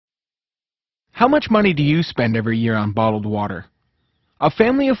How much money do you spend every year on bottled water? A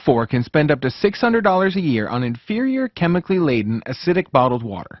family of 4 can spend up to $600 a year on inferior, chemically laden, acidic bottled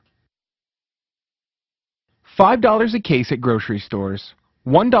water. $5 a case at grocery stores,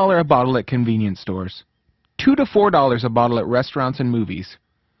 $1 a bottle at convenience stores, $2 to $4 a bottle at restaurants and movies,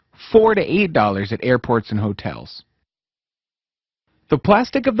 $4 to $8 at airports and hotels. The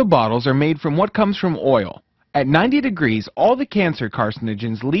plastic of the bottles are made from what comes from oil. At 90 degrees, all the cancer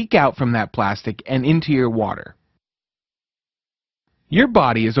carcinogens leak out from that plastic and into your water. Your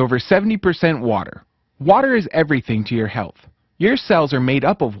body is over 70% water. Water is everything to your health. Your cells are made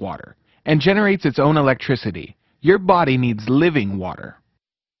up of water and generates its own electricity. Your body needs living water.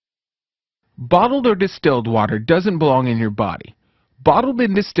 Bottled or distilled water doesn't belong in your body. Bottled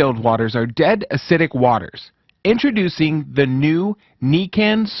and distilled waters are dead, acidic waters. Introducing the new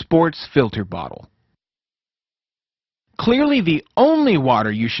Nican Sports Filter Bottle. Clearly the only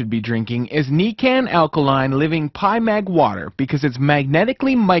water you should be drinking is Nican Alkaline Living PyMag water because it's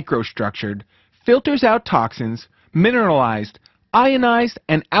magnetically microstructured, filters out toxins, mineralized, ionized,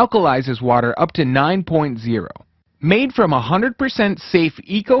 and alkalizes water up to 9.0. Made from a 100% safe,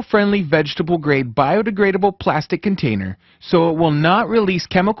 eco-friendly, vegetable-grade, biodegradable plastic container, so it will not release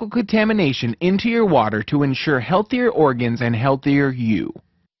chemical contamination into your water to ensure healthier organs and healthier you.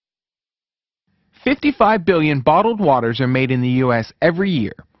 55 billion bottled waters are made in the U.S. every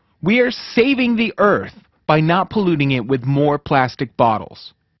year. We are saving the earth by not polluting it with more plastic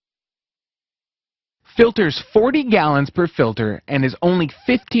bottles. Filters 40 gallons per filter and is only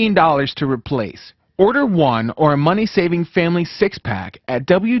 $15 to replace. Order one or a money-saving family 6-pack at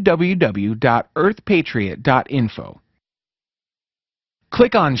www.earthpatriot.info.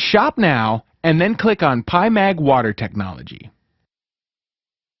 Click on Shop Now and then click on PyMag Water Technology.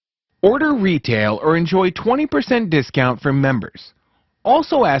 Order retail or enjoy 20% discount for members.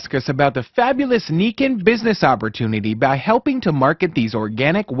 Also ask us about the fabulous Nican business opportunity by helping to market these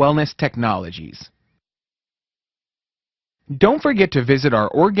organic wellness technologies. Don't forget to visit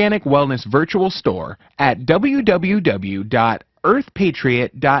our Organic Wellness virtual store at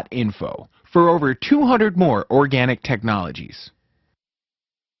www.earthpatriot.info for over 200 more organic technologies.